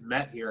justice is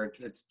met here.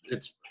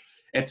 It's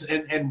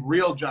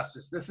real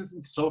justice. This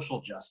isn't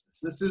social justice.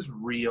 This is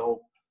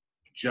real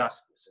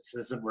justice. This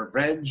isn't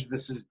revenge.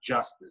 This is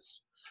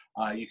justice.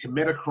 You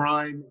commit a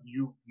crime,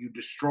 you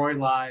destroy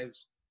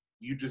lives,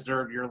 you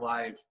deserve your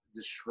life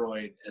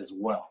destroyed as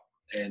well.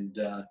 And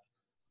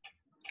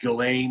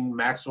Ghislaine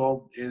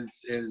Maxwell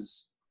is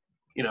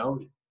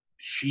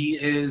she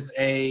is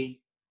a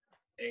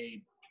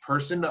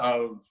person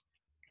of,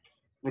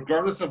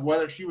 regardless of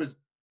whether she was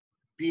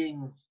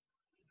being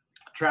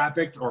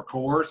trafficked or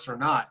coerced or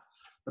not,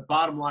 the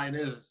bottom line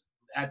is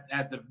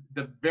at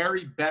the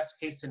very best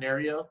case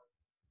scenario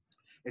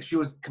is she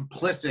was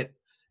complicit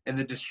in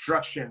the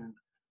destruction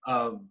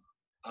of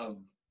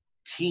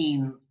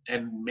teen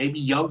and maybe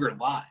younger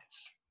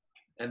lives.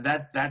 and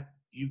that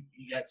you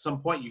at some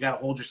point you got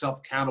to hold yourself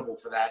accountable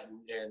for that,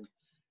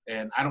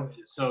 and I don't.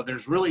 So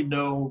there's really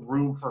no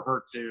room for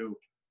her to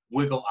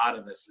wiggle out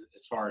of this,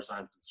 as far as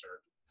I'm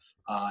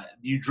concerned.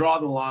 You draw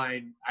the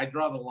line. I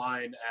draw the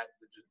line at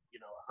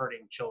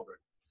hurting children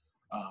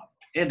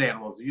and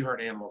animals. You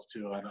hurt animals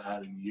too.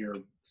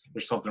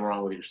 There's something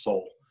wrong with your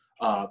soul.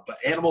 But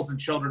animals and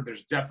children,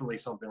 there's definitely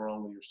something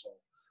wrong with your soul.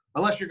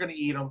 Unless you're going to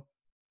eat them.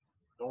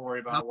 Don't worry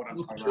about what I'm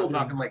talking about. I'm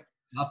talking like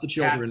not the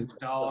children, cats and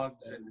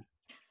dogs, and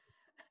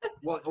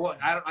well,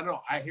 I don't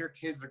know. I hear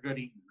kids are good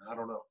eating. I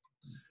don't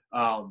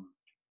know.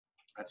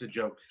 That's a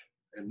joke,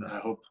 and I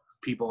hope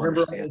people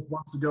remember understand. all those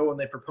months ago when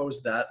they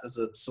proposed that as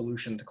a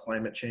solution to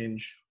climate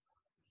change.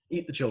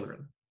 Eat the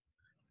children.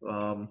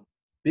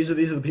 These are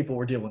the people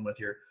we're dealing with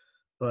here.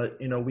 But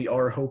we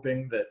are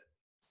hoping that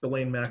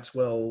Ghislaine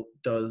Maxwell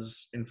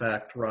does in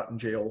fact rot in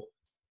jail,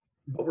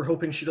 but we're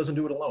hoping she doesn't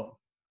do it alone.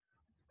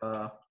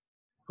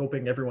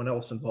 Hoping everyone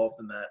else involved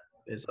in that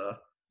is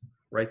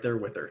right there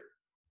with her,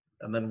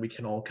 and then we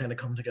can all kind of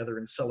come together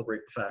and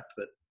celebrate the fact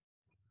that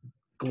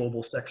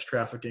global sex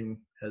trafficking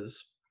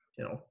has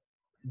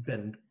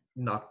been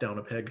knocked down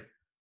a peg,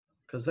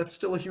 because that's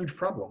still a huge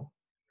problem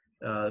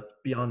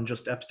beyond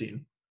just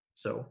Epstein.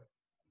 So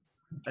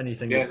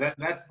anything. Yeah,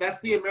 that's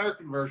the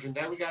American version.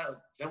 Then we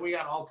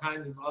got all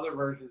kinds of other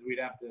versions we'd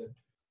have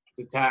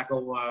to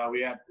tackle.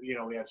 We have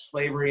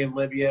slavery in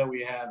Libya.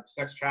 We have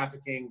sex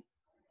trafficking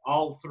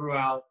all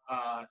throughout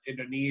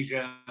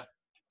Indonesia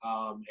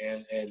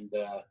and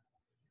the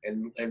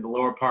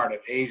lower part of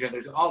Asia.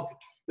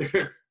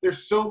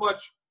 There's so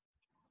much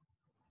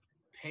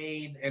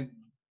pain and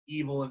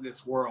evil in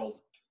this world.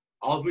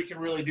 All we can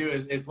really do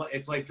is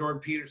it's like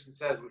Jordan Peterson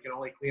says, we can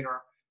only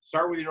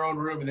start with your own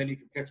room, and then you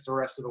can fix the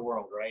rest of the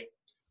world, right?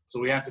 So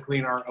we have to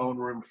clean our own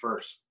room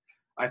first.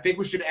 I think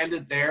we should end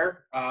it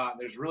there.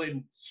 There's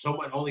really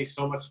only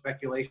so much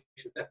speculation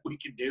that we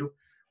can do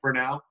for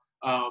now.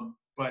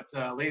 But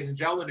ladies and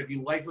gentlemen, if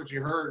you liked what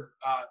you heard,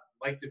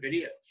 like the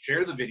video,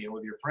 share the video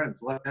with your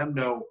friends. Let them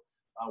know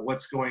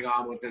what's going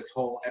on with this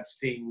whole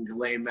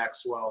Epstein-Ghislaine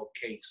Maxwell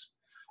case.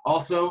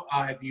 Also,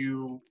 if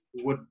you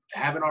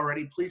haven't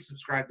already, please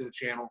subscribe to the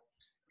channel.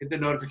 Hit the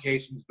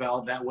notifications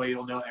bell. That way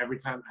you'll know every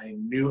time a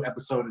new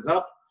episode is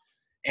up.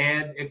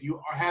 And if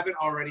you haven't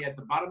already, at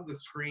the bottom of the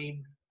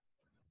screen,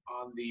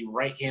 on the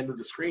right hand of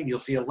the screen, you'll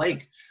see a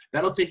link.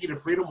 That'll take you to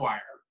Freedom Wire,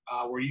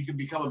 where you can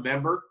become a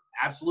member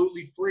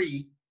absolutely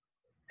free.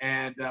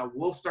 And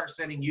we'll start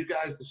sending you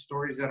guys the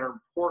stories that are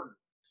important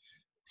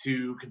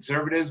to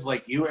conservatives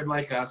like you and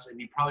like us. And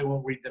you probably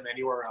won't read them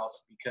anywhere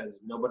else,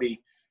 because nobody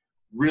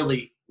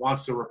really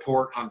wants to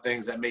report on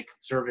things that make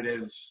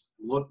conservatives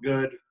look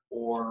good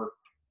or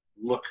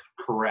look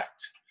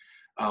correct,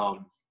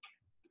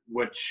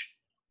 which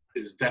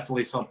is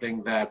definitely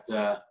something that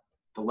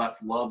the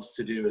left loves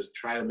to do, is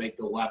try to make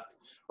the left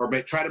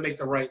try to make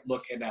the right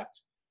look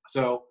inept.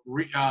 So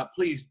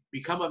please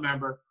become a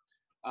member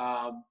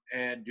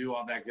and do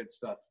all that good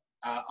stuff.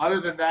 Other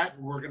than that,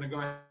 we're going to go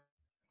ahead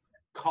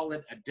and call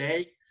it a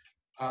day.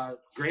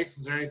 Grace,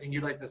 is there anything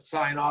you'd like to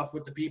sign off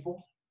with the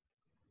people?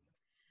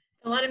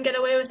 Don't let them get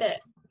away with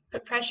it.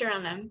 Put pressure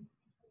on them.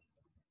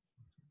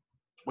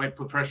 Wait,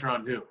 put pressure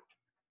on who?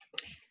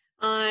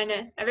 On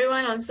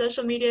everyone on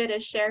social media to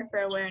share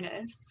for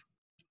awareness.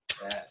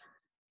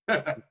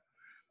 Yeah.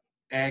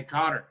 And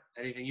Connor,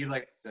 anything you'd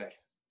like to say?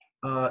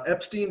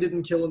 Epstein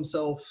didn't kill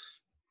himself.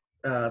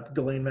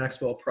 Ghislaine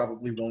Maxwell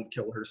probably won't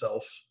kill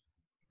herself.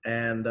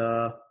 And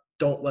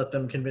don't let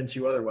them convince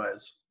you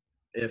otherwise.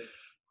 If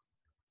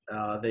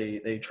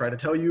they try to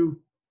tell you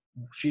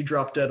she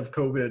dropped dead of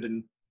COVID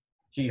and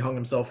he hung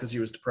himself because he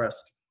was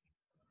depressed,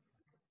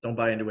 don't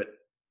buy into it.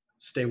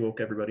 Stay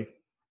woke, everybody.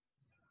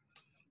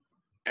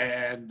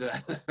 And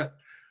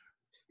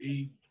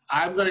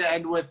I'm going to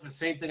end with the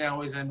same thing I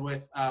always end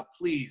with.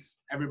 Please,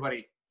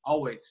 everybody,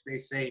 always stay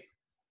safe.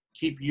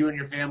 Keep you and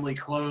your family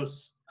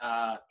close.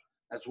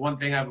 That's one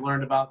thing I've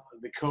learned about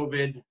the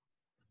COVID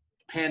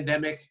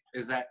pandemic,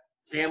 is that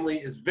family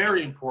is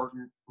very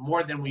important,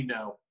 more than we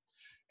know.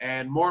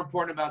 And more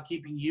important about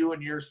keeping you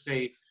and yours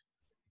safe,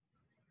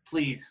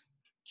 please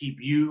keep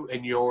you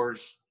and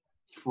yours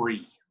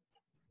free.